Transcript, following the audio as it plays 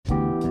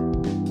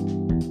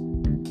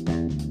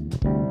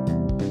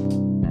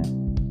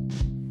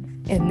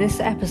In this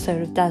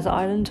episode of Desert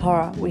Island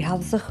Torah, we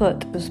have the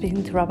zechut of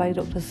speaking to Rabbi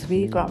Dr.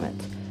 Zvi Grumet.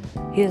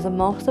 He is a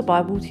master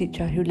Bible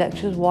teacher who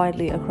lectures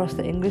widely across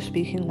the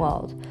English-speaking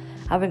world.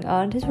 Having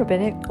earned his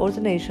rabbinic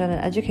ordination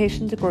and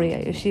education degree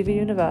at Yeshiva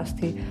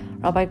University,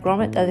 Rabbi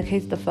Grumet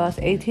dedicated the first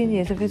 18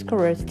 years of his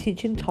career to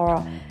teaching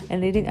Torah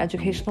in leading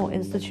educational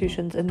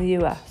institutions in the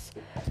US.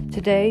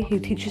 Today,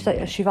 he teaches at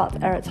Yeshivat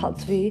Eretz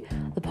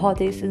HaTzvi, the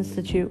Pardes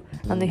Institute,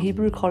 and the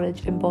Hebrew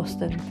College in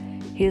Boston.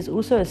 He is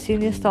also a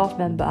senior staff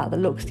member at the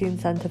Lookstein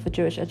Center for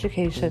Jewish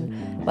Education,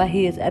 where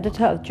he is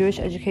editor of Jewish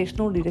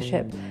Educational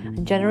Leadership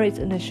and generates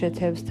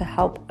initiatives to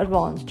help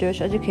advance Jewish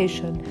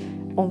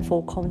education on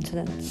 4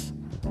 continents.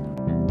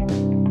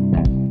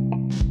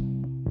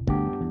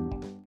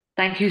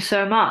 Thank you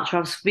so much,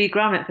 Rav Zvi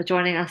Grumet, for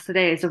joining us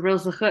today. It's a real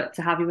zechut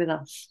to have you with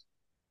us.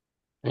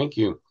 Thank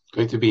you.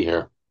 Great to be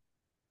here.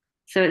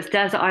 So it's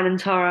Desert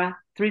Island Torah,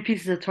 3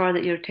 pieces of Torah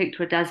that you take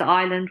to a desert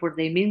island. What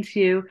do they mean to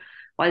you?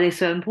 Why are they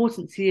so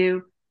important to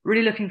you?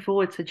 Really looking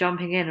forward to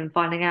jumping in and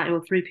finding out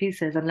your 3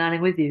 pieces and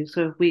learning with you.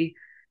 So if we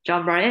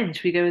jump right in,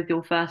 should we go with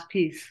your first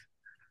piece?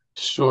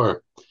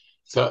 Sure.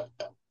 So,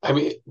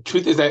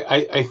 truth is,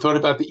 I thought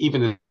about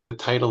even the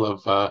title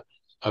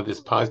of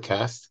this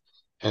podcast,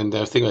 and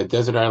I was thinking about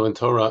Desert Island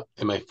Torah,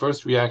 and my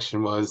first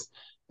reaction was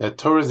that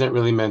Torah isn't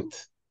really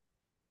meant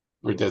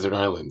for desert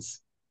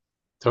islands.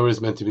 Torah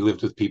is meant to be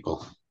lived with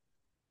people,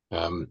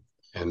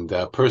 and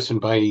a person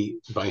by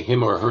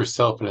him or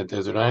herself in a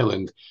desert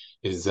island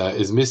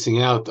is missing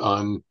out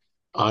on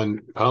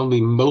probably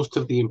most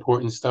of the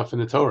important stuff in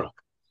the Torah.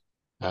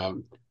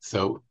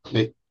 So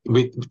that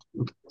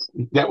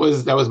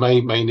was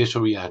my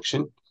initial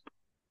reaction.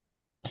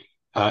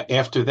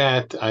 After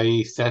that,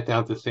 I sat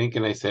down to think,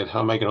 and I said,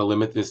 "How am I going to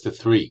limit this to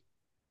 3?"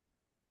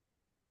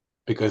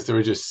 Because there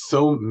are just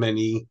so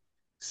many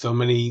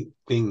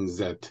things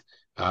that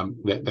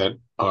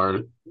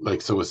are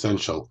like so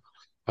essential.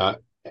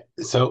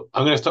 So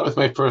I'm going to start with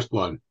my first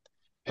one,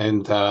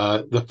 and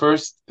the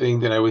first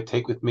thing that I would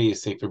take with me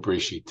is Sefer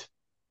Bereishit.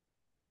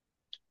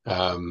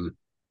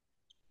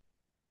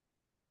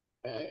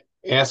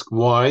 Ask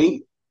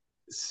why.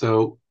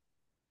 So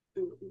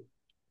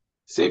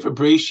Sefer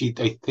Bereishit,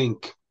 I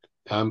think,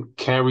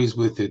 carries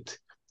with it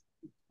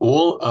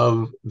all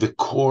of the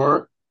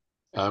core,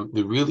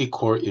 the really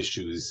core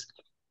issues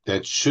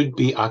that should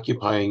be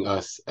occupying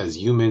us as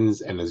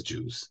humans and as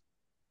Jews.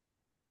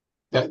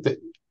 That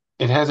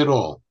it has it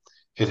all.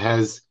 It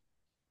has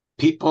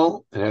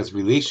people, it has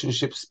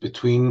relationships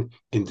between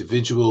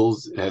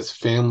individuals, it has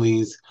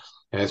families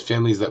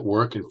that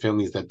work and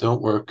families that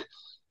don't work.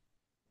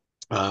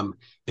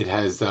 It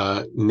has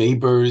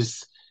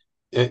neighbors,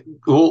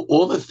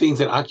 all the things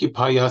that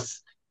occupy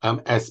us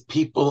as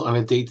people on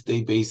a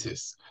day-to-day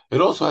basis.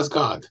 It also has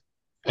God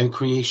and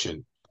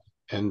creation,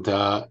 and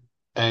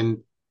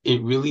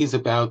it really is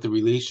about the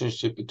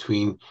relationship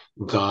between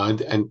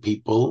God and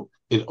people.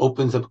 It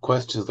opens up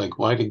questions like,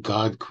 why did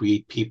God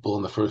create people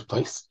in the first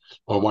place?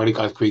 Or why did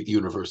God create the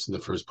universe in the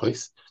first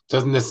place? It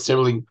doesn't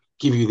necessarily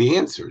give you the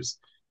answers,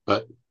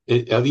 but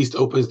it at least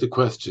opens the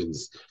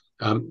questions.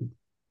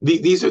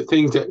 These are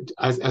things that,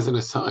 as an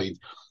aside,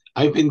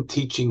 I've been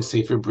teaching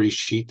Sefer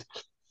Bereishit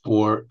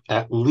for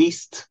at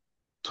least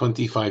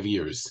 25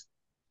 years.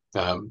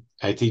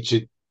 I teach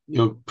it,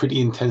 pretty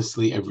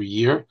intensely every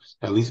year.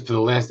 At least for the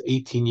last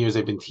 18 years,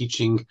 I've been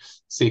teaching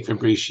Sefer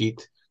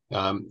Bereishit.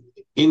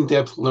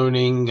 In-depth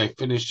learning. I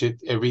finish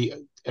it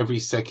every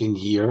second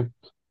year.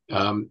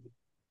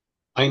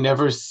 I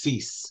never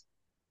cease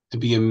to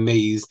be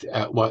amazed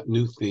at what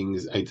new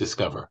things I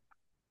discover.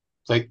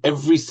 It's like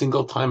every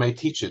single time I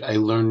teach it, I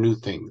learn new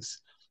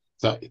things.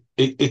 So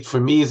it for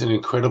me is an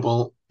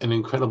incredible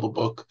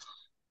book,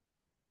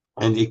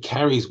 and it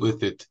carries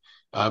with it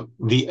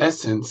the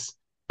essence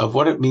of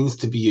what it means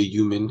to be a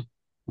human,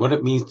 what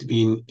it means to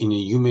be in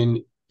a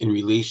human in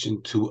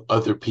relation to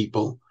other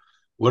people.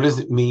 What does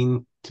it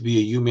mean to be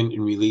a human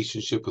in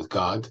relationship with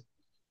God?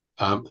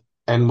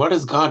 And what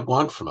does God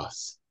want from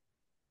us?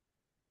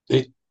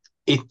 It's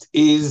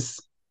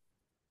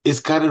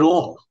got it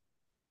all.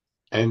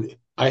 And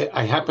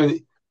I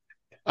happen,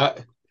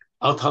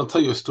 I'll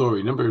tell you a story.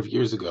 A number of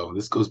years ago, and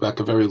this goes back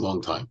a very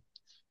long time.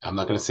 I'm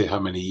not going to say how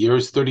many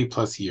years, 30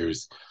 plus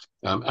years.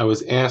 I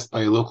was asked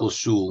by a local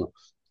shul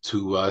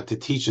to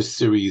teach a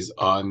series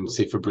on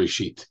Sefer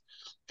Bereishit.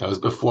 That was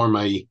before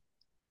my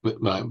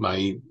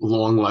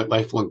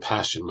lifelong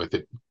passion with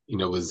it,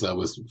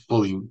 was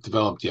fully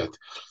developed yet.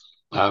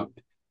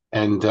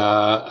 And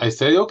I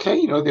said,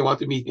 okay, they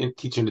wanted me to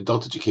teach an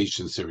adult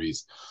education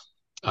series.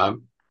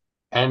 And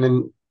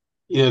then,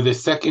 the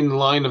second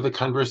line of the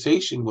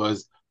conversation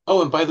was,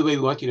 oh, and by the way,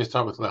 we want you to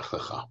start with Lech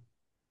Lecha.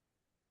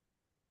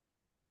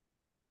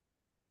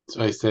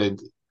 So I said,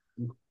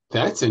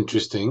 that's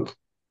interesting.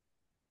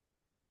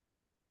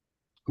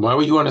 Why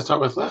would you want to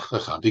start with Lech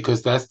Lecha?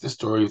 Because that's the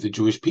story of the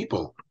Jewish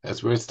people.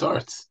 That's where it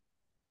starts.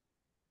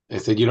 I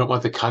said, you don't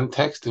want the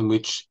context in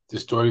which the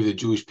story of the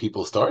Jewish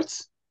people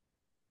starts?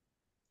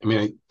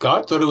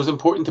 God thought it was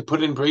important to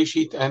put in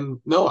Bereishit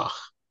and Noach.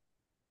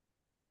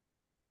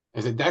 I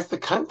said, that's the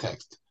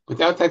context.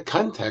 Without that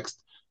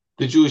context,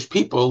 the Jewish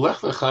people, Lech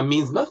Lecha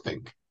means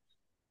nothing.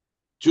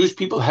 Jewish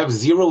people have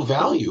zero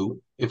value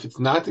if it's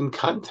not in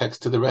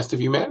context to the rest of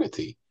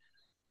humanity.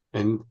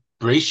 And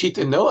Bereishit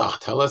and Noach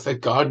tell us that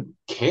God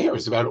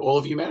cares about all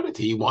of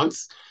humanity. He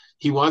wants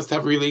to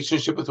have a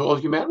relationship with all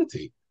of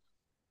humanity.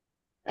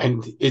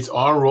 And it's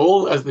our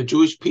role as the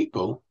Jewish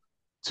people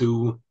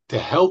to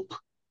help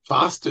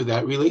foster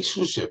that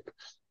relationship.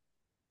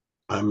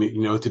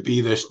 To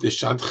be the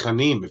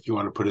Shadchanim, if you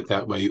want to put it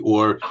that way,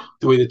 or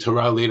the way the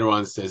Torah later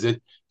on says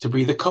it, to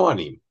be the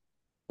Kohanim.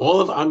 All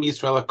of Am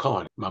Yisrael are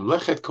Kohanim.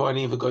 Mamlechet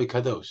Kohanim v'Goy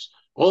Kadosh.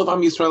 All of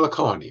Am Yisrael are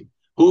Kohanim.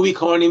 Who are we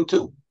Kohanim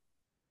to?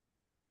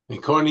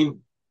 And Kohanim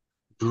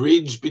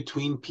bridge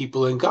between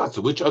people and God.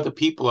 So which other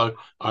people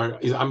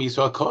is Am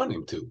Yisrael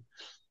Kohanim to?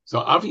 So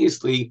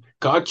obviously,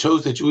 God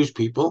chose the Jewish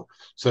people,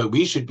 so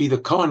we should be the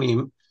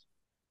Kohanim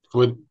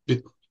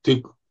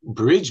to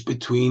bridge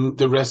between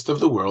the rest of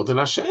the world and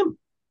Hashem.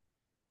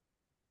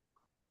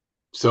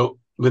 So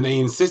when they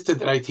insisted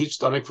that I teach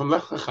starting from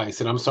Lech Lecha, I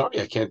said, I'm sorry,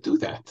 I can't do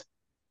that.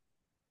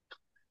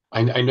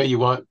 I know you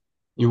want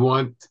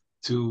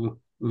to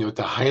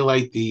to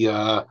highlight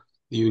the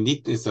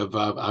uniqueness of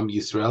Am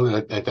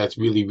Yisrael, and that's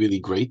really, really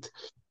great.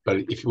 But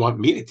if you want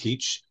me to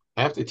teach,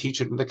 I have to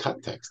teach it in the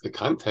context. The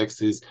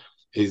context is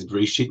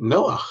Bereishit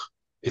Noach.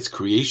 It's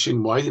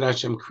creation. Why did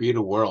Hashem create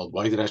a world?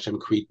 Why did Hashem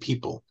create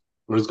people?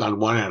 What has gone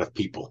one out of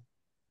people?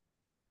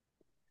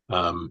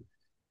 And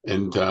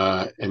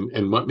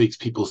what makes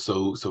people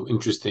so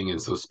interesting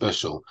and so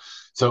special?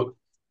 So,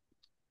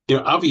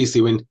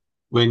 obviously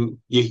when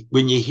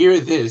you hear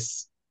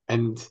this,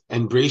 and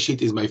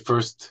Bereishit is my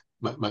first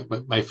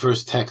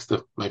text,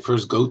 my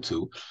first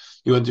go-to,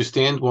 you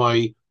understand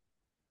why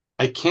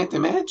I can't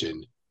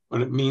imagine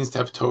what it means to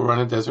have Torah on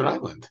a desert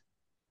island.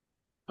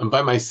 I'm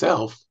by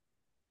myself.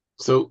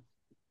 So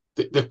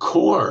the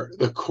core of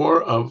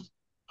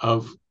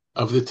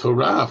the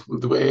Torah,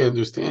 the way I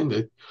understand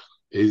it,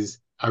 is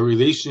our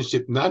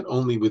relationship not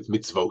only with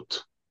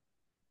mitzvot,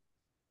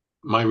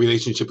 my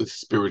relationship with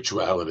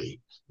spirituality,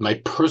 my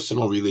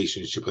personal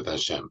relationship with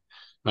Hashem,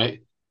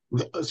 right?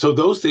 So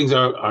those things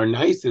are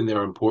nice and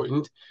they're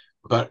important,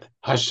 but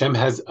Hashem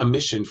has a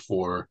mission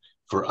for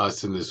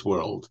us in this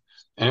world.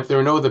 And if there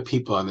are no other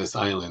people on this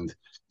island,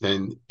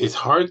 then it's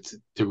hard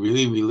to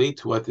really relate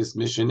to what this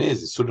mission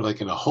is. It's sort of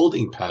like in a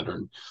holding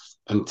pattern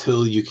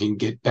until you can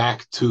get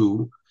back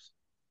to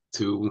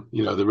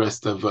the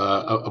rest of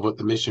what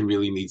the mission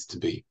really needs to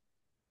be.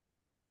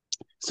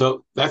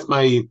 So that's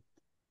my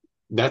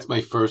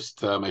first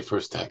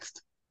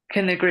text.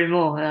 Couldn't agree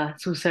more.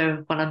 It's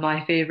also one of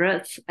my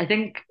favorites. I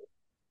think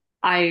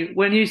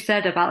when you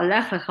said about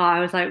Lech Lecha, I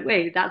was like,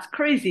 wait, that's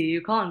crazy.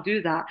 You can't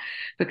do that,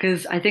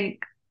 because I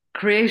think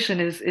creation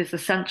is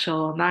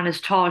essential. Man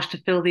is charged to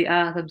fill the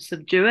earth and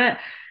subdue it.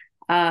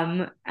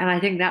 And I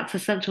think that's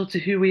essential to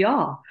who we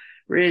are,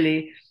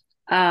 really.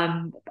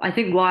 I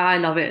think why I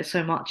love it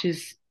so much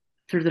is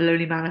through the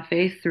Lonely Man of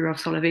Faith, through Rav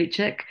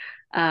Soloveitchik.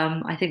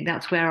 I think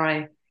that's where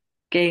I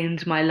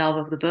gained my love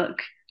of the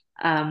book,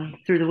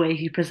 through the way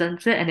he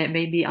presents it, and it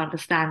made me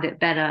understand it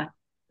better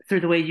through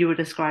the way you were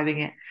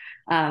describing it.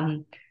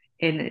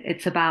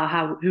 It's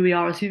about who we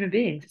are as human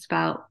beings. It's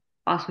about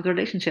us with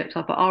relationships,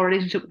 about our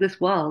relationship with this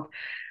world.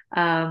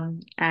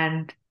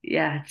 And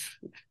yeah,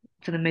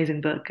 it's an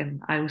amazing book,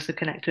 and I also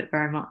connect to it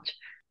very much.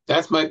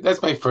 That's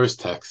my first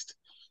text.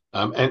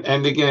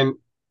 And again,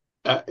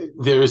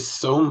 there is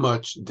so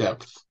much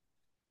depth.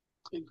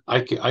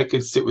 I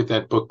could sit with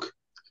that book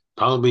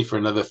probably for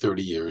another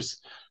 30 years,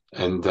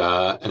 and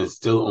it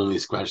still only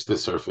scratched the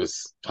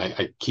surface.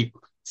 I keep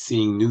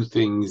seeing new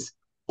things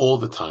all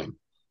the time,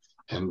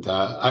 and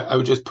I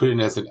would just put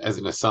in as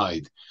an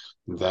aside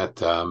that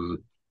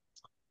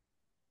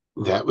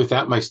that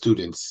without my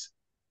students,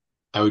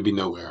 I would be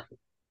nowhere.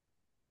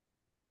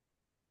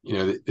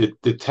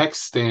 The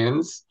text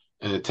stands,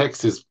 and the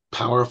text is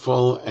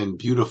powerful and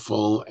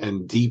beautiful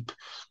and deep,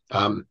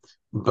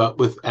 but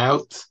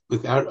without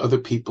other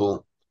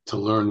people to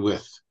learn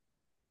with,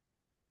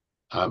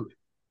 to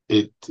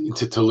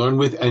learn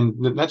with, and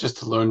not just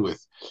to learn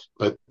with,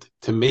 but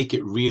to make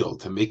it real,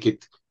 to make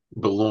it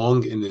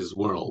belong in this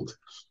world.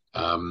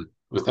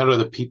 Without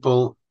other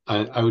people,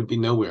 I would be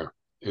nowhere.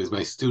 It was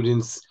my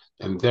students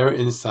and their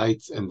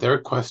insights and their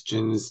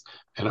questions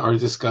and our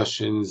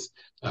discussions.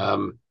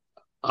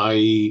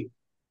 I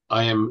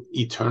am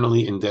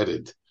eternally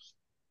indebted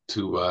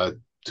to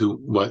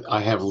what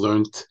I have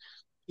learned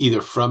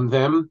either from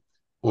them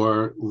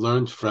or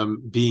learned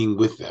from being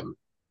with them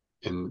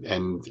and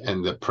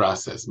the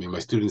process. I mean, my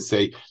students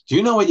say, "Do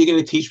you know what you're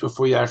going to teach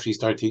before you actually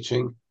start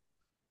teaching?"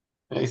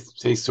 I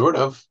say, "Sort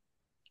of."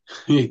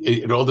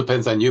 It all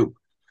depends on you.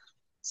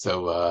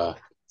 So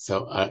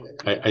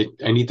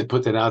I need to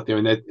put that out there,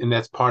 and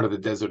that's part of the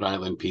Desert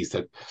Island piece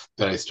that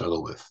I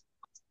struggle with.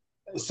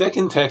 The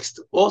second text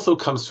also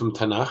comes from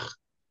Tanakh.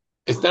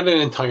 It's not an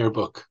entire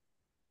book.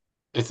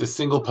 It's a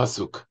single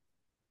pasuk,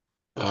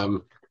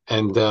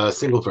 and a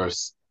single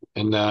verse.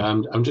 And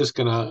I'm just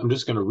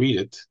gonna read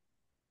it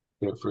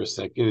for a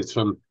second. It's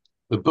from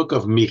the book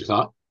of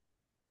Micah.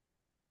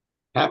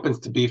 Happens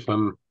to be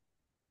from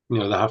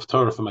the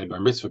Haftarah for my Bar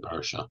Mitzvah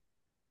Parsha.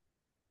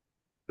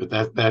 But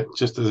that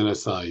just as an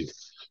aside,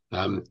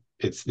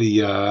 it's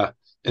the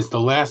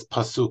last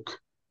pasuk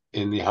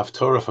in the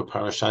Haftarah for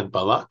Parashat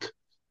Balak,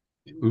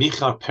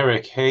 Micah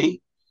Perek Hey,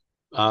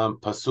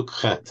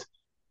 pasuk Chet.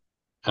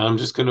 And I'm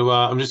just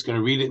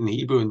gonna read it in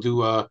Hebrew and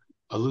do a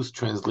loose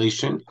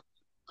translation.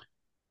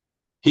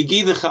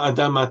 Higidecha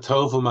Adam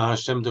Atov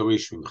u'Mahashem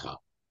Dorish Mimcha.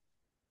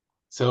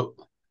 So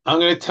I'm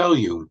going to tell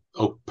you,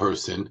 oh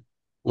person,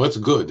 what's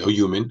good, oh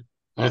human.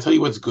 I'm going to tell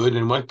you what's good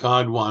and what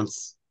God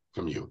wants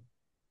from you.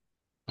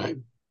 Right?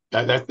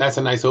 That's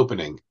a nice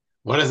opening.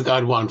 What does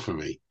God want from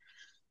me?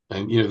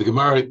 And the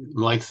Gemara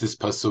likes this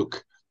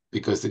pasuk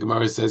because the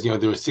Gemara says,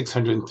 there are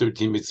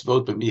 613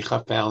 mitzvot, but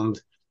Micha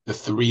found the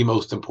 3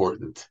 most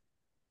important.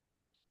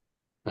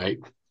 Right?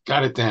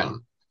 Got it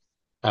down.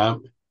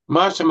 And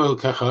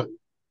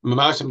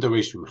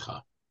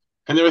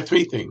there are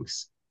 3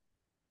 things.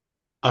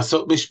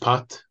 Asot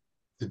mishpat,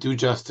 to do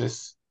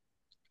justice,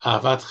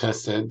 ahavat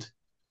chesed,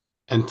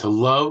 and to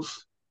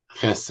love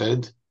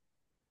chesed,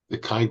 the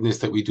kindness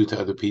that we do to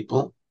other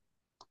people,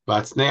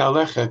 v'atznei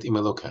alechet im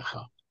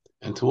Elokecha,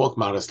 and to walk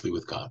modestly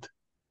with God.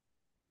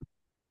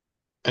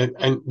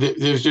 And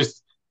there's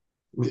just,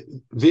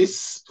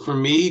 this for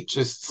me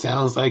just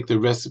sounds like the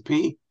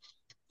recipe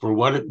for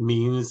what it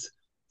means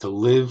to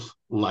live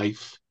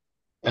life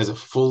as a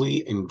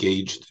fully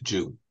engaged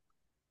Jew.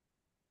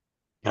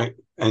 Right?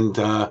 And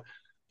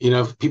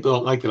if people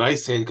don't like that I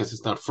say it because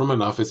it's not from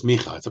enough, it's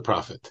Micah, it's a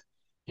prophet.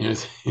 And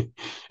he's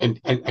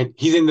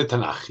in the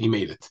Tanakh, he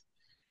made it.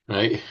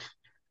 Right?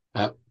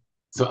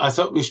 So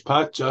Asot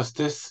Mishpat,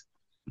 justice.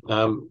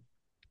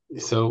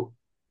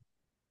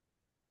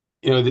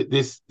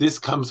 This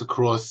comes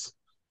across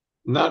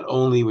not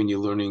only when you're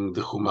learning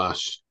the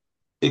Chumash,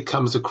 it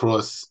comes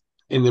across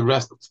in the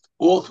rest,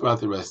 all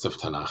throughout the rest of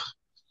Tanakh.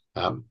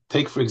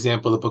 Take, for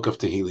example, the book of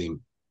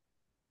Tehillim.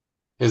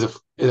 There's a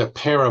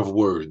pair of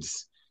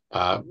words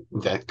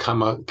that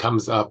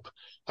comes up.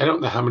 I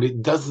don't know how many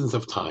dozens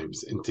of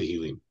times in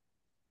Tehillim.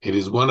 It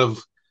is one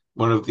of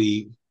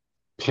the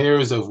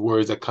pairs of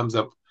words that comes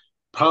up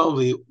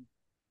probably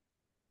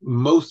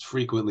most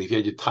frequently. If you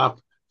had your top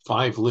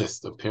 5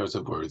 list of pairs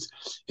of words,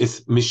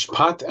 it's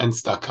mishpat and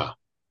staka.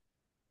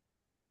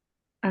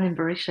 And in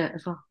Bereishit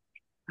as well.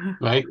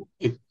 Right?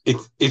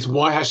 It's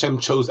why Hashem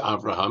chose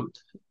Avraham.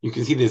 You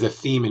can see there's a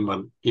theme in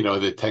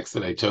the text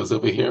that I chose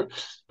over here,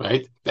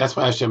 right? That's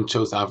why Hashem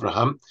chose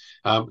Avraham.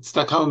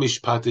 Tzedakah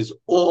Mishpat is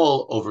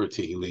all over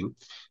Tehillim.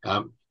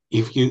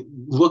 If you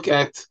look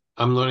at,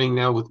 I'm learning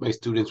now with my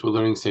students, we're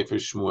learning Sefer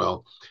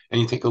Shmuel, and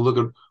you take a look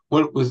at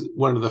what was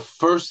one of the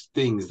first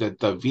things that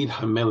David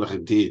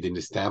HaMelech did in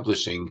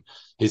establishing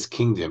his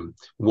kingdom.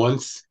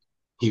 Once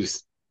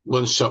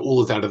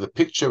Shaul is out of the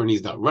picture and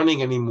he's not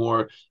running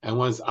anymore, and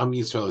once Am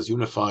Yisrael is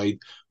unified,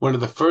 one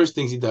of the first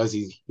things he does,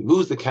 he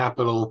moves the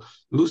capital,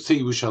 moves to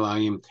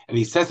Yerushalayim, and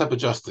he sets up a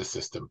justice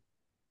system.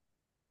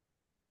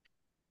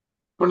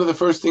 One of the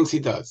first things he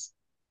does.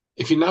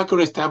 If you're not going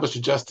to establish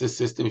a justice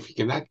system, if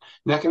you're not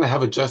going to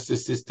have a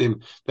justice system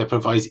that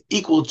provides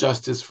equal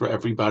justice for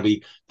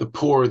everybody, the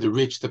poor, the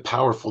rich, the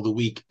powerful, the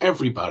weak,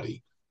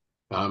 everybody,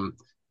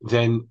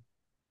 then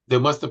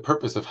what's the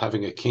purpose of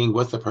having a king?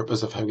 What's the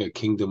purpose of having a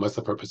kingdom? What's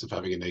the purpose of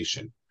having a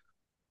nation?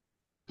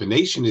 The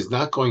nation is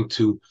not going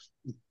to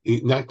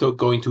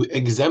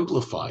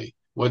exemplify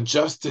what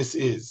justice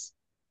is.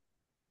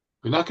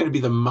 We're not going to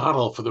be the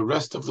model for the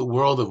rest of the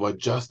world of what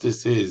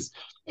justice is.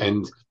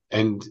 And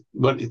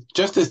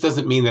justice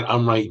doesn't mean that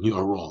I'm right and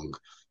you're wrong.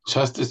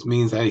 Justice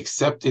means I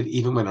accept it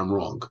even when I'm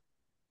wrong.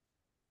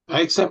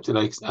 I accept it.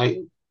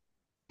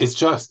 It's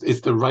just.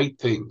 It's the right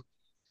thing.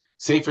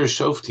 Sefer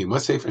Shoftim.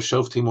 What's Sefer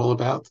Shoftim all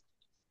about?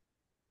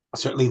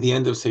 Certainly the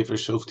end of Sefer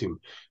Shoftim,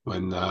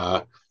 when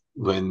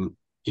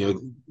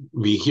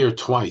we hear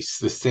twice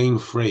the same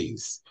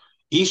phrase,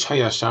 Ish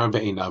hayashar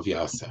be'einav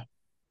yaseh.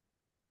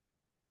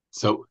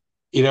 So,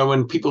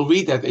 when people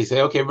read that, they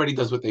say, okay, everybody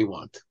does what they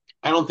want.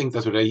 I don't think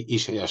that's what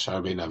Ish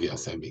hayashar be'einav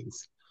yaseh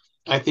means.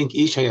 I think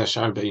Ish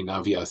hayashar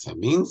be'einav yaseh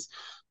means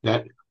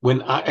that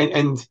when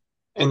and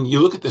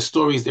you look at the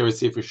stories there at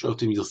Sefer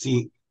Shoftim,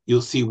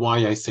 you'll see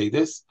why I say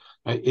this.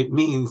 Right? It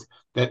means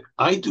that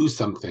I do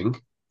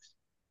something.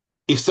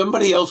 If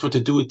somebody else were to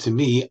do it to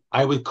me,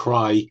 I would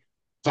cry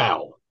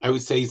foul. I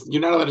would say,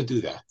 you're not allowed to do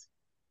that.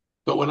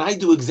 But when I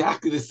do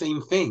exactly the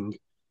same thing,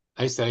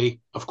 I say,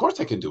 of course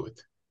I can do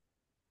it.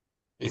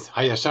 It's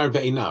hayashar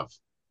be'einav.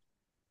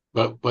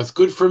 But what's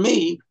good for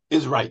me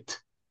is right.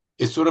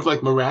 It's sort of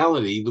like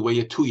morality, the way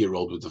a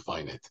 2-year-old would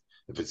define it.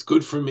 If it's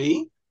good for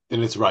me,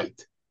 then it's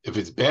right. If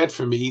it's bad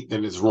for me,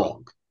 then it's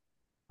wrong.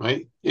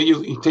 Right?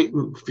 You take,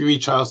 if you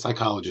read child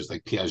psychologists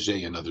like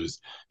Piaget and others,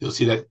 you'll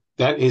see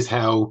that is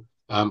how,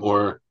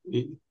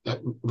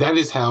 that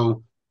is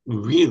how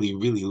really,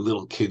 really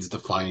little kids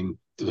define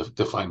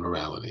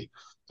morality.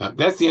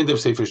 That's the end of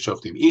Sefer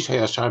Shoftim. Ish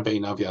hayashar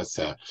be'einav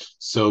yaseh.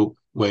 So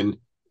when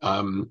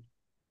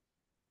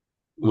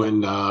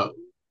Micha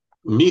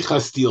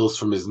steals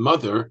from his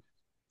mother,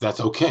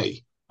 that's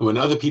okay. When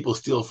other people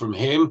steal from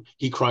him,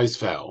 he cries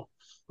foul.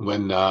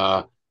 When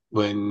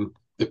when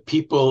the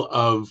people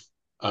of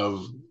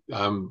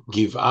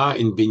Giv'ah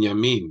in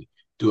Binyamin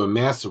do a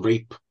mass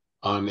rape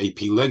on a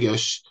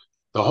Pilegesh,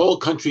 the whole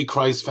country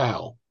cries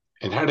foul.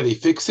 And how do they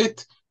fix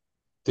it?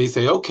 They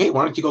say, okay,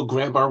 why don't you go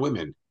grab our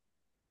women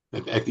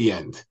at the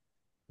end?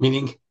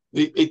 Meaning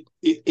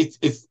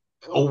it's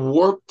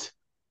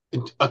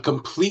a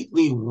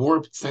completely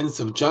warped sense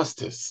of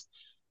justice,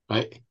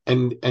 right?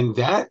 And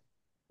that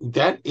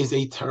is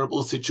a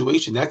terrible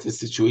situation. That's a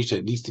situation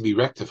that needs to be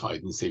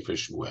rectified in Sefer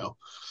Shmuel.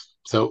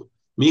 So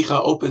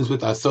Micah opens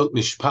with Asot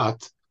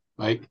Mishpat,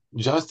 right?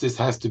 Justice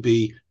has to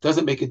be,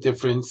 doesn't make a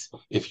difference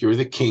if you're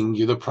the king,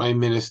 you're the prime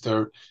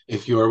minister,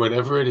 if you're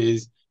whatever it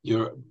is,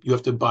 you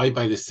have to abide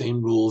by the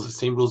same rules. The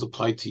same rules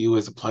apply to you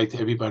as apply to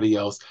everybody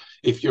else.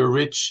 If you're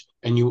rich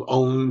and you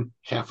own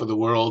half of the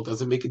world,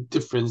 doesn't make a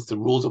difference. The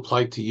rules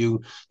apply to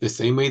you the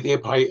same way they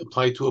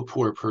apply to a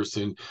poor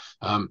person.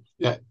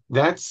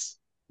 That's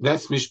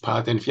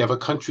mishpat. And if you have a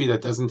country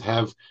that doesn't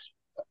have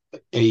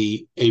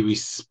a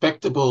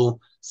respectable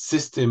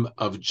system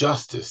of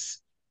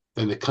justice,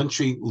 then the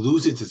country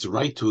loses its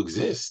right to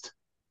exist.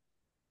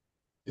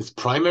 Its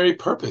primary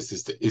purpose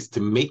is to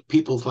make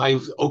people's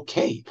lives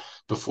okay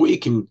before you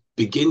can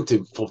begin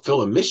to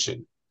fulfill a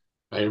mission.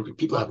 Right?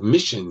 People have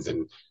missions,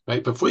 and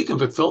right before you can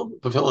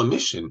fulfill a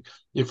mission,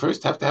 you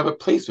first have to have a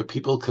place where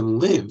people can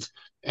live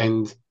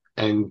and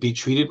be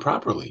treated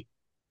properly.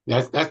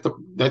 That's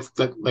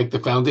like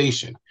the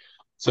foundation.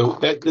 So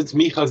that's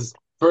Micha's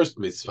first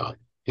mitzvah.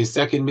 His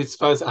second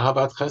mitzvah is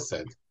Ahavat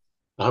Chesed.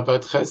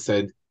 Ahavat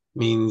Chesed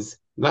means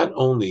not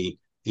only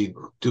do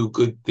you do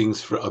good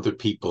things for other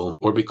people,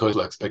 or because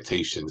of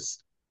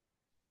expectations,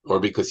 or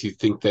because you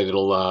think that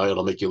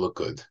it'll make you look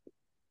good.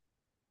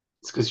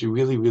 It's because you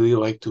really, really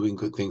like doing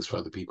good things for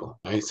other people.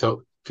 Right?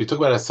 So if you talk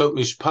about Asot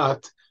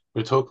Mishpat,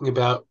 we're talking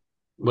about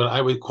what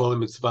I would call a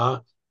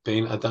mitzvah,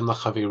 Bein Adam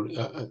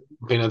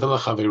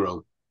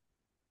L'Chavero.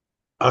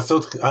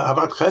 Asot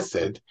Ahavat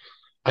Chesed,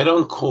 I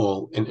don't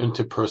call an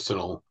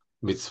interpersonal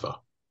mitzvah,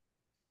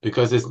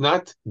 because it's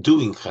not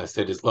doing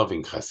chesed, it's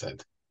loving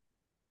chesed.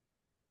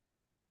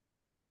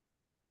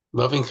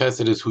 Loving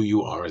chesed is who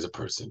you are as a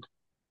person.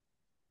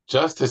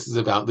 Justice is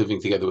about living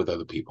together with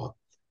other people.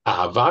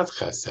 Ahavat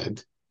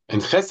chesed,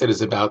 and chesed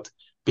is about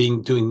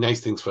doing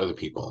nice things for other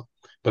people.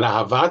 But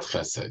ahavat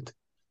chesed,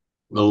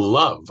 the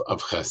love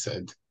of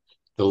chesed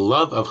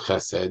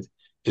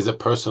is a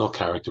personal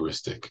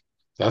characteristic.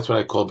 That's what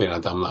I call ben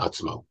adam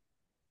la'atzmo.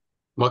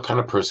 What kind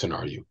of person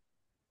are you?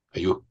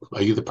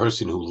 Are you the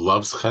person who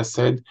loves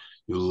chesed?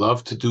 You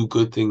love to do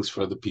good things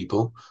for other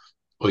people,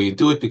 or you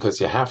do it because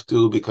you have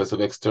to, because of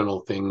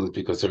external things,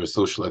 because there are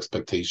social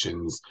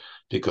expectations,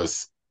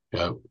 because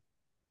so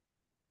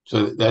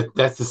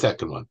that's the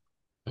second one.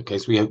 Okay,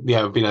 so we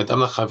have bin adam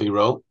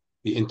lachaviro,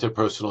 the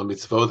interpersonal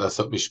mitzvot,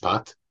 asot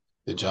mishpat,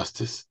 the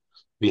justice.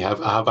 We have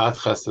ahavat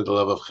chesed, the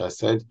love of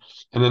chesed,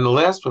 and then the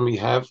last one we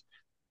have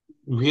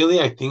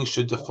really, I think,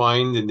 should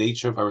define the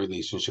nature of our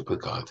relationship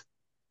with God.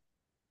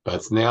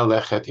 But now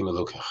lechet im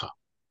Elokecha.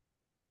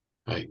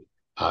 Right,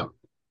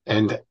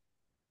 and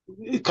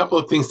a couple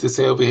of things to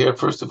say over here.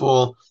 First of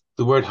all,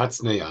 the word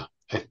hatzneya.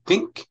 I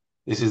think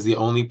this is the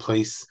only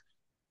place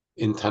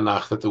in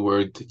Tanakh that the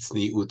word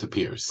tzniut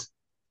appears.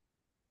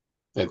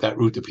 That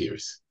root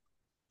appears.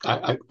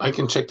 I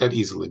can check that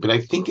easily, but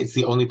I think it's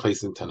the only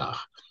place in Tanakh.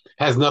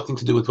 It has nothing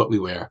to do with what we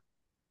wear.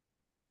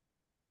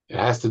 It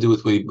has to do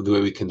with the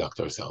way we conduct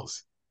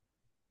ourselves.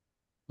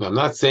 Now, I'm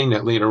not saying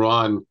that later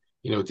on,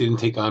 it didn't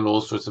take on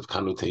all sorts of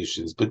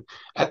connotations, but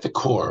at the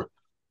core,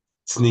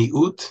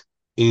 tzniut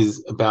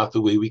is about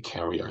the way we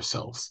carry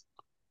ourselves.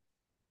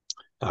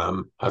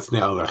 And it's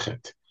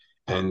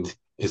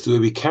the way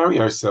we carry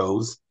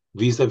ourselves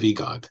vis-a-vis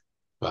God.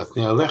 Not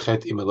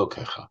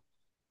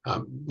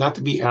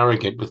to be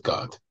arrogant with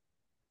God.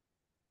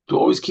 To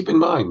always keep in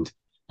mind,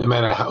 no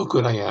matter how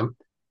good I am,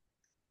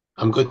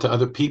 I'm good to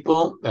other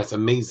people, that's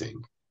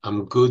amazing.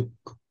 I'm good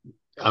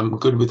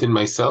within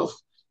myself.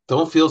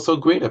 Don't feel so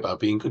great about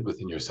being good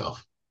within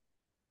yourself.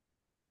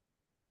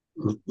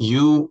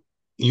 You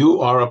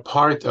are a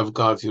part of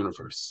God's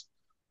universe,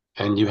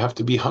 and you have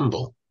to be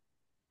humble.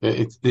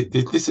 It's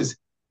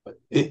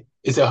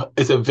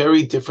a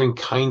very different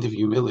kind of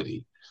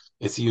humility.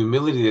 It's a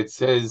humility that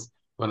says,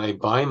 when I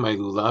buy my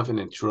lulav and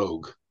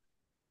etrog,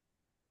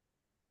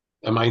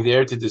 am I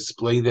there to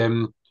display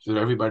them for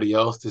everybody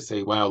else to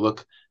say, wow,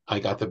 look, I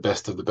got the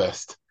best of the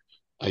best.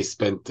 I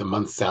spent a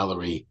month's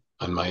salary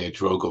on my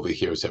etrog over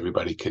here so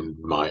everybody can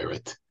admire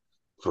it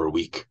for a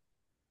week.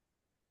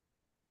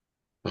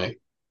 Right?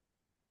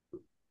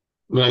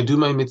 When I do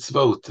my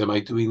mitzvot, am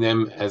I doing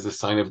them as a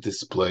sign of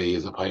display,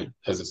 as a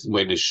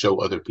way to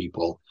show other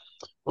people?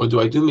 Or do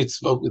I do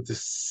mitzvot with the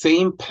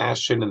same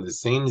passion and the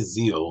same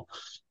zeal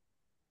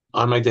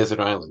on my desert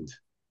island,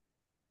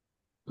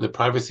 in the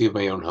privacy of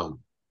my own home?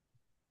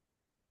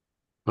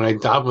 When I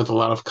daven with a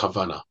lot of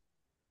kavana,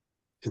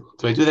 do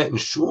I do that in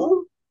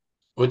shul,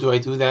 or do I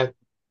do that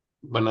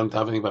when I'm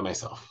davening by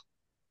myself?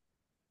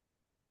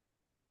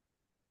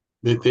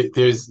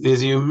 There's a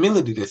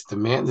humility that's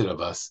demanded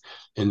of us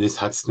in this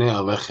Hatznei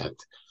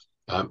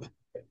Alechet.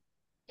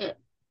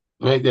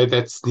 right?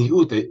 That's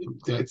tzniut.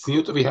 That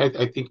tzniut over here,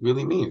 I think,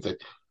 really means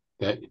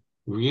that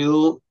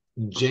real,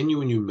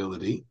 genuine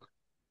humility.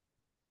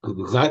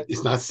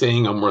 It's not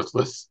saying I'm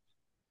worthless,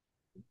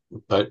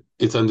 but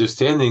it's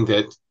understanding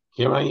that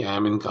here I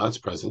am in God's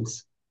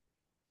presence,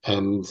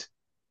 and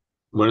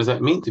what does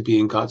that mean to be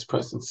in God's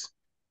presence?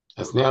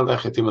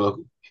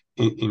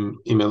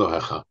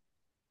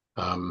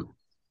 Um,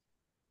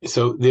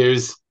 so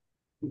there's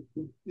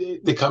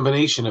the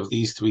combination of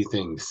these three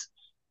things: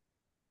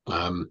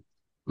 my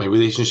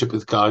relationship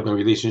with God, my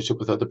relationship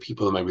with other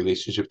people, and my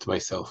relationship to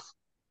myself.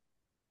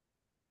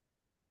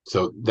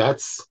 So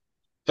that's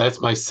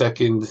my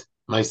second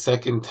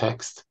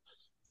text.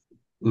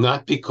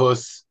 Not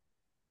because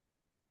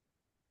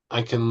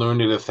I can learn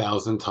it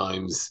 1,000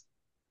 times,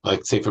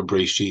 like say for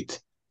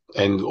Bereishit,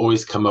 and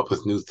always come up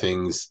with new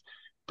things,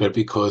 but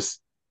because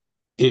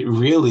it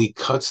really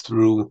cuts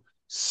through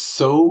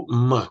so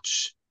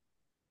much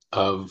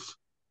of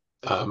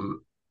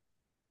um,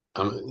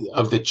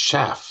 of the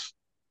chaff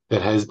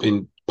that has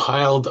been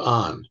piled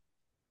on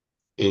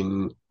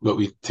in what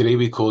we today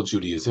we call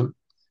Judaism,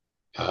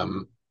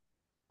 um,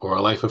 or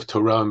a life of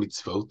Torah and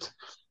mitzvot.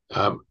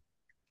 Um,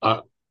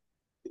 uh,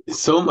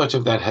 so much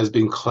of that has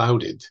been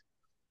clouded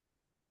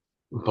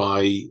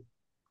by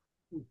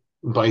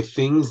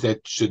things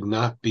that should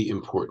not be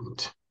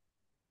important,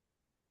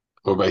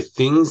 or by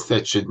things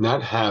that should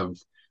not have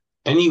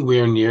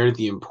anywhere near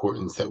the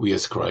importance that we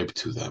ascribe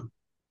to them.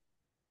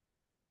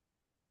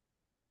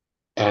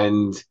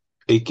 And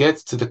it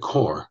gets to the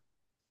core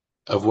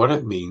of what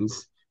it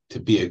means to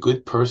be a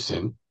good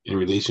person in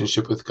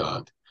relationship with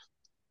God,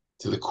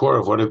 to the core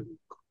of what it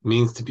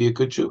means to be a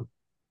good Jew.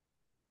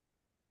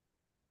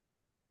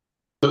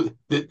 So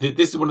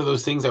this is one of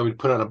those things I would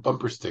put on a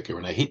bumper sticker,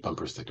 and I hate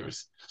bumper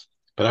stickers,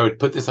 but I would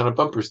put this on a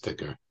bumper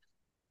sticker.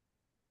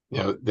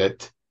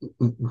 That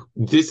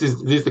this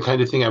is the kind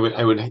of thing I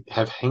would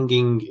have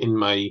hanging in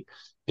my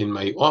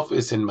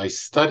office, in my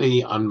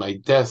study, on my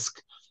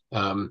desk.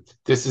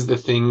 This is the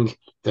thing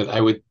that I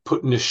would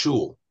put in a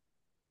shul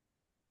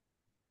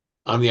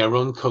on the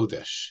Aron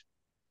Kodesh.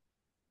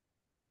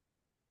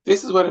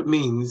 This is what it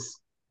means.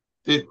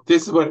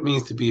 This is what it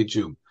means to be a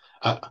Jew.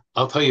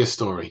 I'll tell you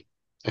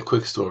a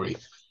quick story.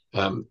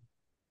 Um,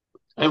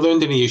 I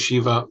learned in a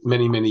yeshiva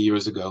many, many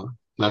years ago.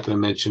 Not going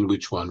to mention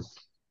which one.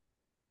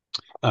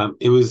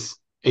 It was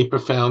a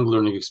profound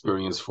learning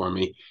experience for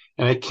me.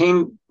 And I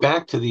came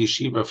back to the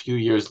yeshiva a few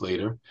years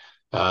later.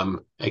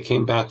 I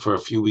came back for a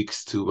few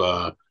weeks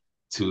to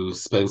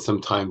spend some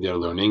time there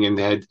learning, and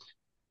they had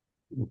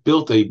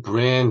built a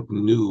brand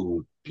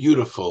new,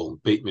 beautiful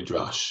Beit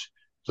Midrash.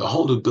 The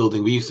whole new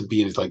building. We used to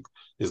be in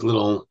this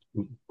little,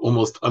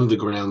 almost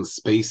underground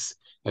space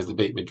as the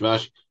Beit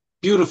Midrash.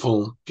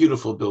 Beautiful,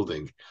 beautiful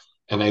building.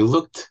 And I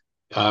looked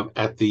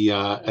at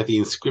the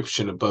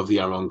inscription above the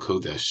Aron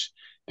Kodesh,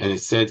 and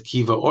it said,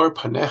 "Kiva or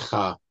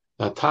panecha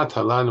natat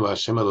halanu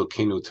Hashem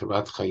Elokeinu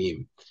Torat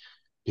Chaim,"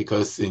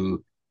 because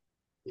in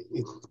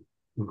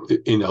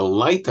a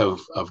light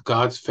of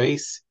God's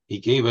face, He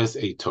gave us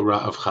a Torah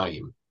of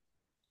Chaim.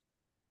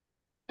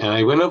 And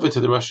I went over to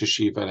the Rosh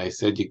Yeshiva and I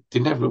said, "You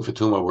didn't have room for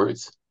two more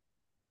words."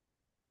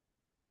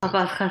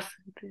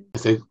 I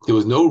said, "There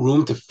was no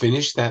room to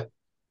finish that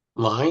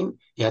line.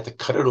 You had to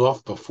cut it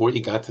off before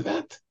you got to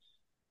that."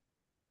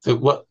 So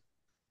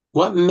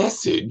what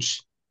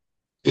message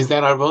is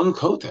that Aron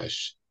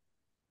Kodesh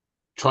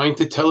trying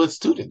to tell its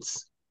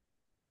students?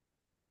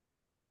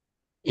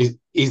 Is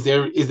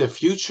the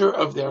future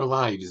of their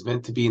lives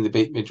meant to be in the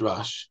Beit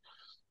Midrash,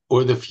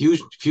 or the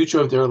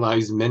future of their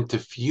lives meant to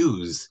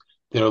fuse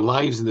their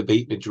lives in the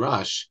Beit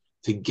Midrash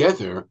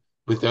together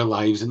with their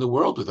lives in the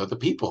world with other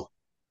people?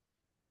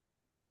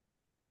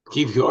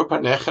 Give your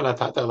Hashem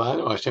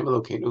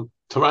Elokeinu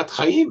Torat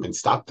Chaim, and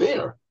stop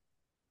there.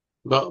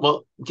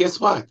 Well, guess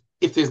what?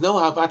 If there's no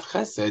Ahavat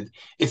Chesed,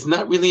 it's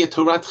not really a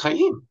Torat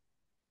Chaim.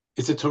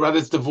 It's a Torah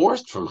that's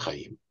divorced from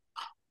Chaim.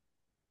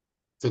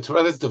 It's a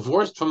Torah that's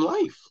divorced from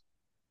life.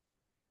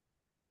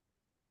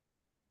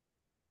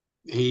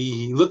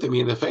 He looked at me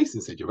in the face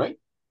and said, "You're right."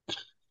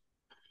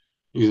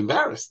 He was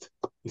embarrassed.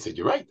 He said,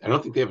 "You're right. I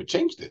don't think they ever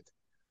changed it."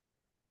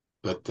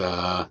 But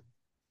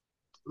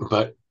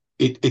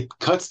it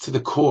cuts to the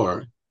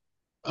core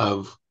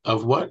of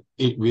what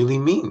it really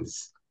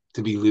means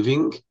to be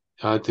living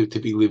to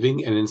be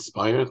living an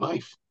inspired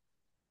life.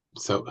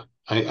 So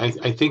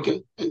I think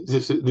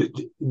this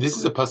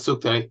is a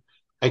pasuk that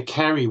I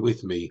carry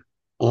with me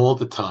all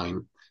the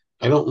time.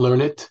 I don't learn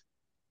it,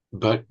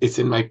 but it's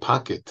in my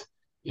pocket.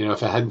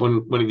 If I had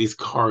one of these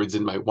cards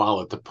in my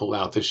wallet to pull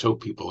out to show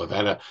people, if I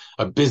had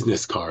a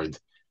business card,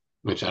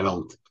 which I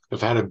don't.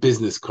 If I had a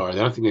business card, I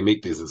don't think they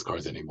make business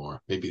cards anymore.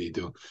 Maybe they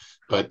do,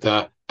 but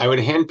I would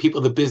hand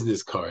people the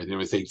business card, and it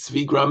would say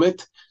Zvi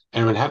Grumet,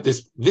 and it would have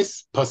this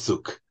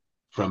pasuk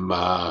from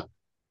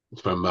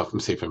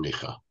Sefer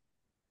Micah.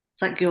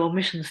 It's like your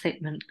mission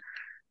statement.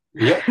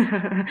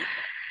 Yeah.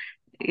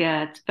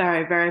 Yeah, it's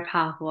very, very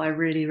powerful. I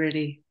really,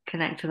 really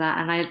connect to that.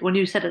 And when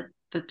you said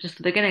at just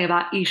the beginning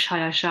about Ish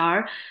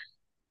HaYashar,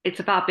 it's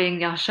about being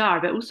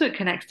Yashar, but also it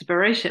connects to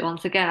Bereishit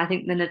once again. I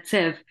think the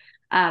Netziv,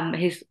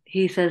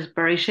 He says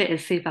Bereishit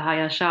is Sefer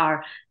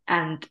HaYashar,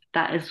 and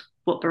that is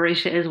what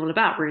Bereishit is all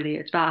about, really.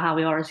 It's about how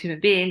we are as human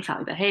beings, how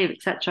we behave,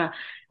 etc.,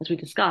 as we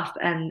discussed.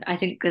 And I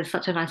think there's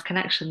such a nice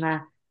connection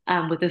there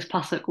with this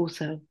pasuk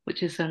also,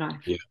 which is so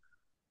nice. Yeah,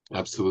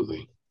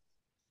 absolutely.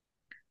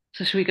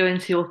 So should we go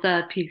into your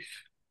third piece?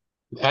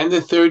 And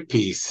the third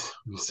piece.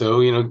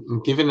 So,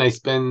 given I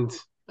spend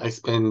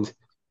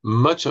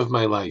much of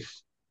my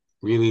life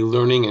really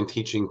learning and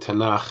teaching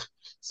Tanakh.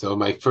 So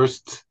my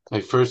first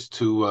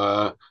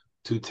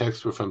two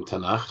texts were from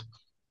Tanakh,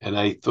 and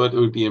I thought it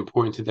would be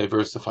important to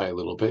diversify a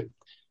little bit.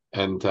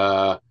 And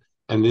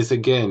this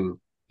again,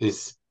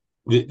 this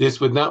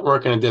would not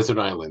work on a desert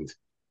island.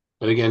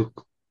 But again,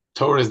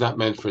 Torah is not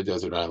meant for a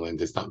desert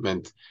island. It's not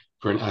meant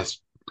for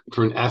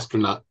an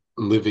astronaut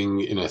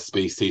living in a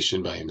space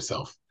station by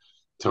himself.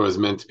 Torah is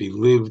meant to be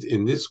lived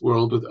in this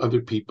world with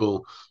other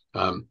people.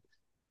 And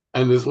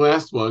this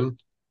last one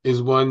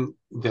is one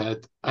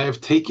that I have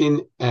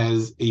taken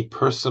as a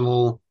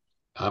personal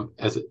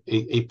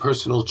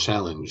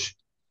challenge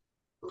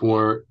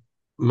for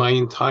my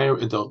entire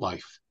adult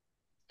life,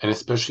 and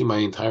especially my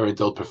entire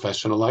adult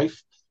professional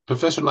life.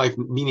 Professional life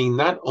meaning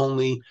not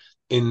only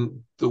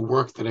in the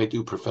work that I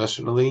do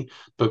professionally,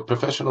 but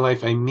professional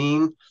life, I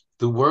mean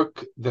the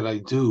work that I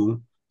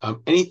do,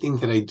 anything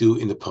that I do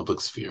in the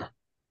public sphere.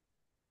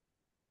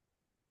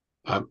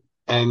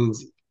 And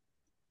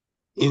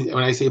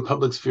when I say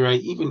public sphere, I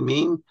even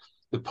mean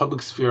the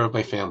public sphere of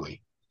my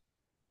family.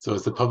 So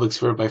it's the public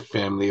sphere of my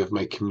family, of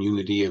my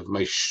community, of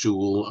my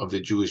shul, of the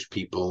Jewish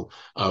people,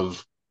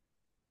 of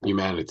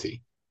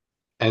humanity.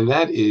 And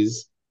that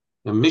is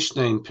the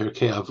mishna in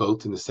Pirkei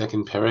Avot in the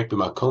second parak,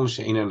 b'makom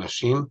she'ein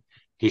nashim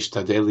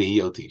hishtadel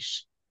lihiyot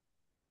ish.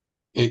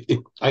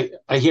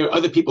 I hear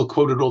other people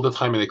quote it all the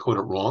time and they quote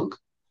it wrong,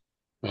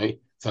 right?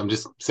 So I'm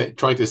just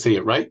trying to say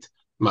it right.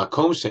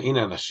 Makom she'ein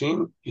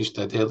nashim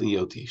hishtadel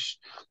lihiyot ish.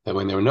 That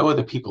when there are no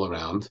other people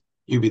around,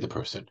 you be the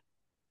person.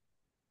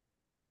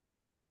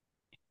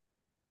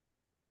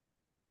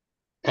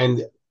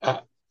 And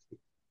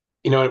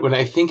when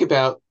I think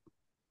about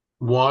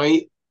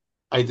why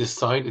I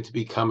decided to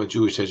become a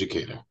Jewish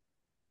educator,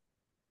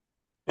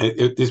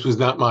 and this was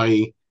not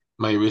my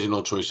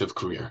original choice of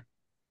career.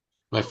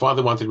 My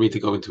father wanted me to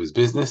go into his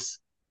business.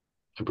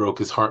 I broke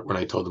his heart when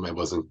I told him I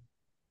wasn't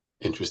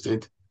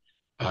interested.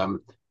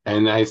 And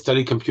I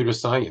studied computer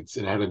science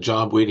and I had a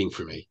job waiting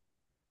for me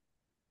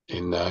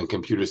in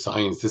computer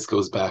science. This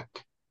goes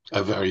back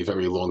a very,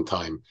 very long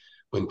time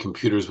when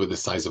computers were the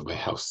size of my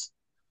house.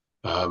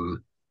 And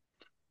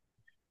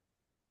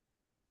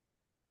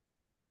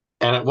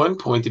at one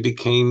point, it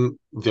became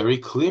very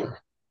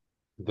clear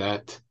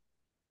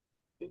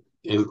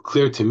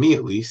clear to me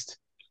at least,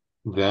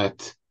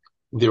 that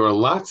there are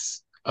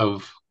lots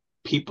of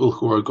people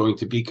who are going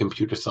to be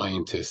computer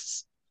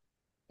scientists,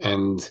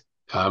 and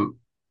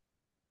that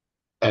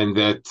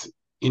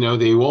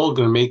they're all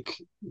going to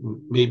make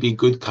maybe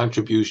good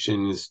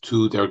contributions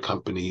to their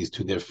companies,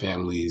 to their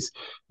families,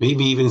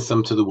 maybe even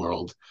some to the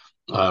world.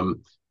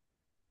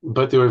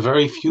 But there are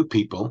very few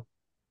people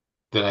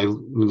that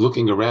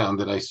looking around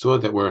that I saw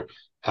that were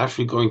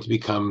actually going to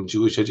become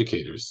Jewish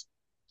educators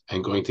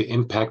and going to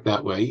impact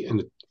that way.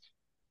 And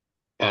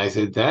I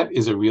said, that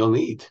is a real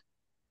need.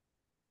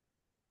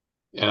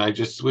 And I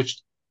just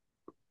switched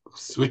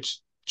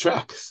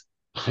tracks.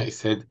 I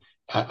said,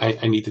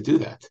 I need to do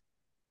that.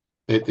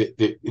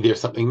 There's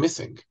something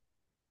missing,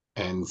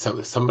 and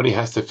somebody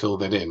has to fill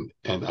that in.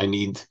 And I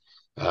need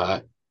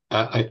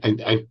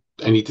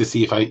I need to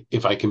see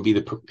if I can be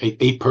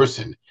a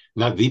person,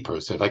 not the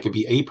person. If I can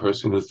be a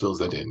person who fills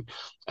that in.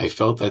 I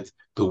felt that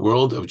the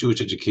world of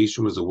Jewish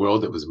education was a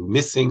world that was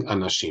missing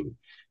anashim.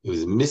 It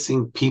was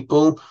missing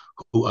people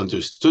who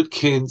understood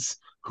kids,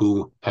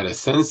 who had a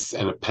sense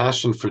and a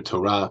passion for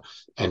Torah,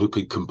 and who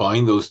could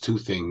combine those two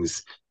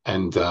things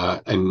and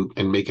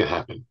make it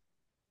happen.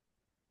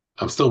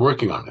 I'm still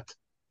working on it.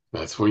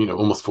 That's for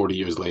almost 40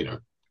 years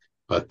later.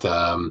 But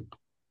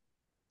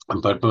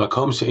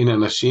Makom She'ein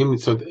Nashim,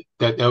 so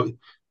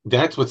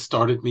that's what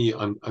started me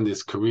on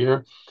this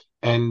career.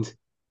 And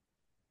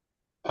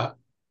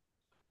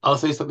I'll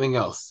say something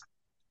else.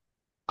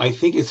 I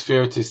think it's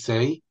fair to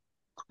say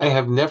I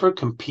have never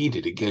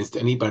competed against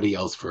anybody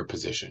else for a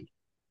position.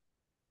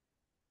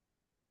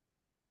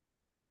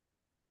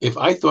 If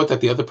I thought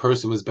that the other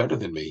person was better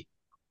than me,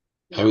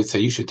 I would say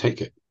you should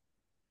take it.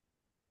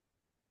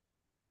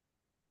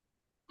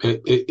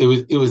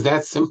 It was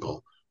that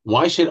simple.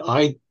 Why should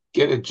I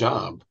get a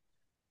job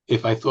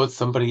if I thought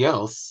somebody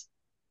else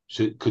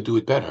could do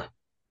it better?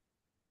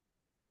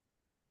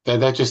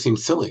 That just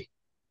seems silly.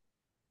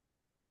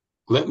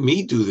 Let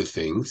me do the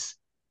things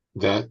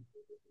that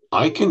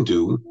I can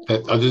do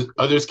that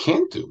others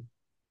can't do.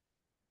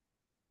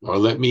 Or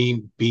let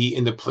me be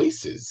in the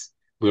places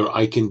where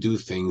I can do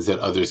things that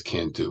others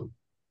can't do.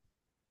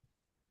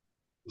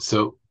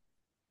 So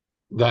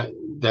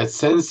that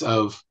sense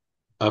of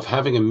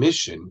having a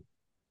mission,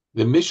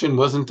 the mission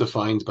wasn't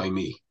defined by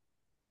me.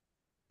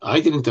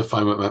 I didn't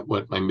define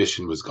what my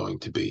mission was going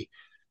to be,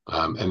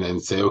 and then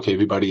say, okay,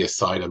 everybody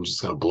aside, I'm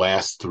just going to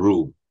blast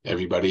through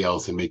everybody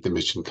else and make the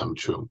mission come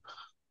true.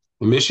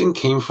 The mission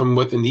came from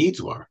what the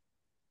needs were.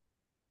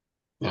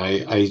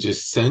 I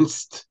just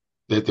sensed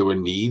that there were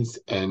needs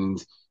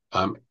and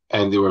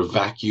there were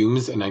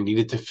vacuums, and I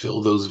needed to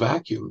fill those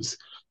vacuums.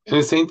 And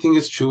the same thing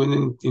is true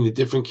in the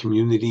different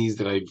communities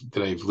that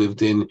I've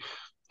lived in.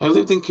 I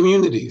lived in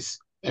communities.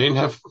 I didn't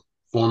have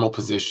formal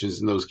positions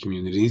in those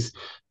communities,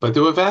 but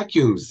there were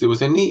vacuums. There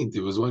was a need.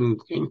 There was one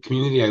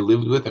community I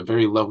lived with, a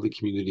very lovely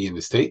community in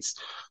the States,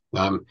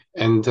 and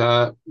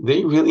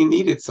they really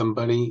needed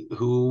somebody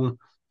who,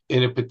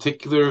 in a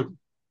particular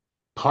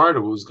part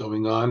of what was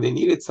going on, they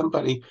needed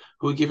somebody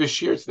who would give a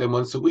share to them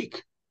once a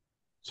week.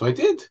 So I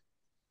did.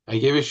 I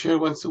gave a share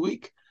once a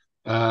week.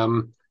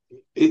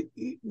 It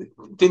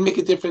didn't make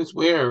a difference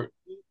where.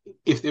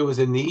 If there was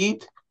a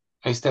need,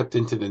 I stepped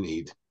into the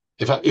need.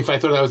 If I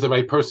thought I was the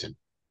right person,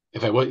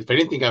 if I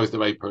didn't think I was the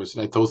right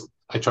person,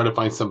 I tried to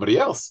find somebody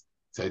else.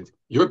 Said,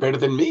 you're better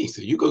than me,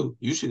 so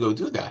you should go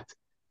do that.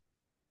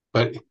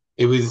 But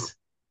it was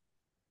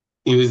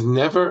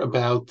never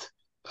about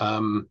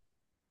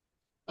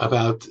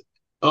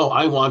oh,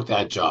 I want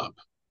that job.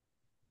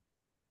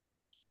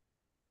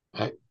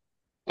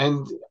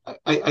 And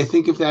I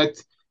think if that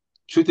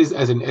truth is,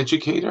 as an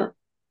educator,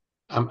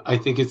 I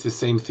think it's the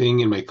same thing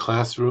in my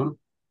classroom.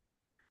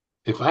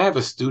 If I have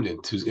a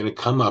student who's going to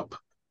come up,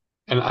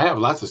 and I have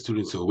lots of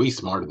students who are way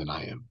smarter than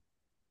I am.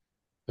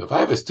 If I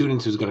have a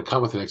student who's going to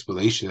come with an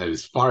explanation that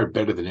is far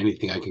better than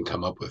anything I can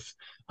come up with,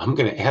 I'm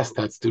going to ask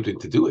that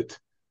student to do it.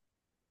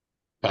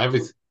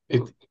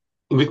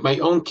 With my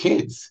own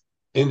kids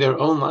in their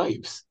own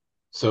lives.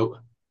 So,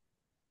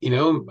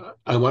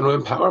 I want to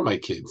empower my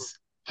kids.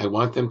 I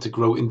want them to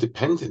grow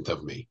independent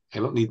of me. I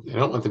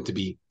don't want them to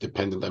be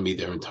dependent on me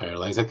their entire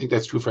lives. I think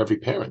that's true for every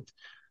parent.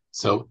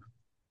 So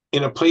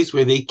in a place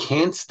where they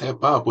can't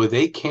step up, where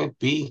they can't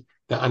be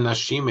the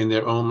anashim in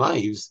their own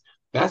lives,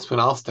 that's when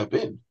I'll step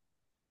in.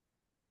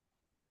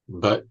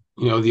 But,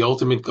 the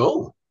ultimate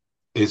goal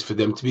is for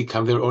them to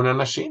become their own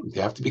anashim.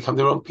 They have to become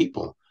their own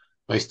people.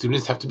 My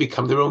students have to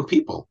become their own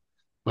people.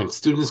 When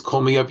students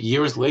call me up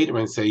years later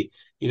and say,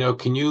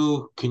 can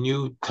you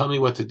tell me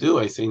what to do?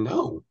 I say,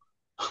 no,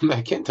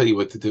 I can't tell you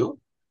what to do.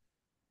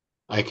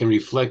 I can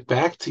reflect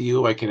back to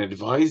you. I can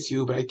advise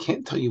you, but I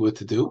can't tell you what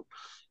to do.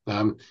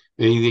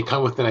 They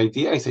come with an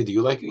idea. I say, do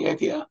you like the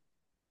idea?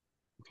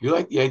 If you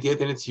like the idea,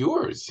 then it's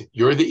yours.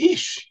 You're the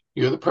ish.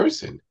 You're the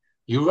person.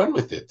 You run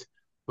with it.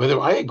 Whether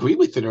I agree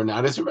with it or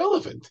not is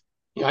irrelevant.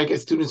 I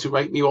get students who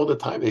write me all the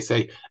time. They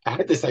say, I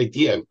had this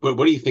idea. What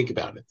do you think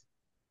about it?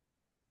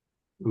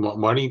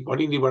 Why do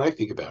you need what I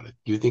think about it?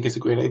 You think it's a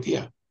great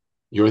idea.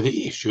 You're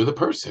the ish. You're the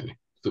person.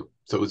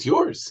 So it's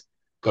yours.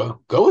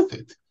 Go with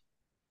it.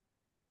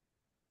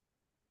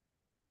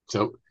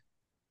 So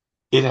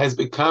it has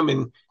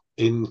become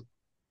in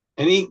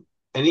any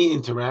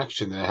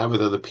interaction that I have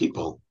with other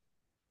people,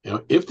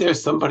 if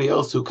there's somebody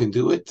else who can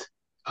do it,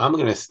 I'm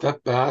going to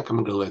step back. I'm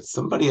going to let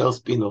somebody else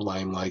be in the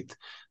limelight.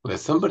 Let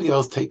somebody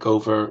else take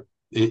over.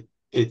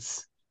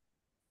 It's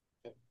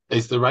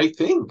the right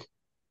thing.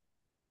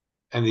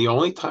 And the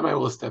only time I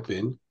will step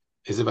in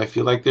is if I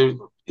feel like there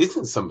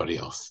isn't somebody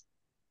else.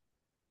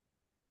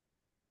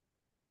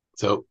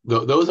 So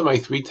those are my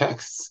three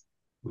texts.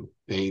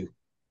 They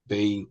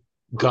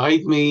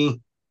guide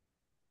me.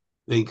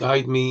 They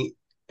guide me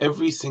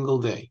every single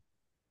day,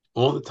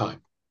 all the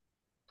time,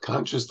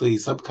 consciously,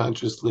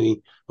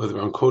 subconsciously, whether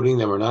I'm quoting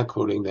them or not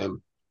quoting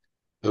them.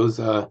 Those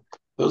are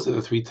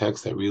the three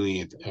texts that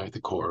really are at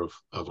the core of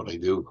what I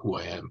do, who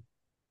I am,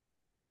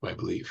 who I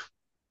believe.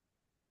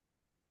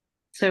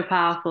 So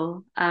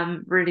powerful,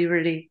 really,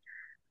 really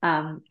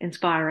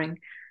inspiring.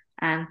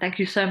 And thank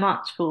you so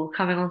much for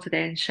coming on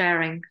today and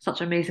sharing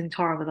such amazing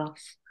Torah with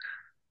us.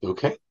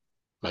 Okay,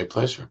 my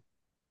pleasure.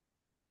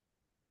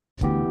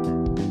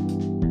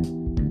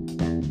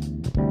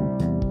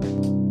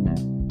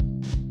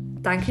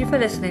 Thank you for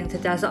listening to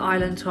Desert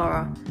Island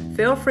Torah.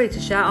 Feel free to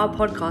share our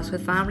podcast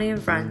with family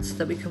and friends so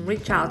that we can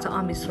reach out to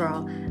Am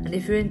Yisrael. And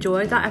if you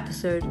enjoyed that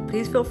episode,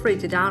 please feel free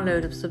to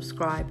download and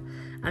subscribe.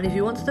 And if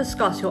you want to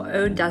discuss your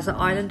own Desert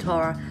Island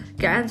Torah,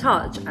 get in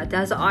touch at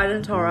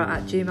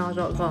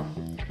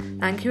desertislandtorah@gmail.com.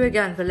 Thank you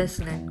again for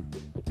listening.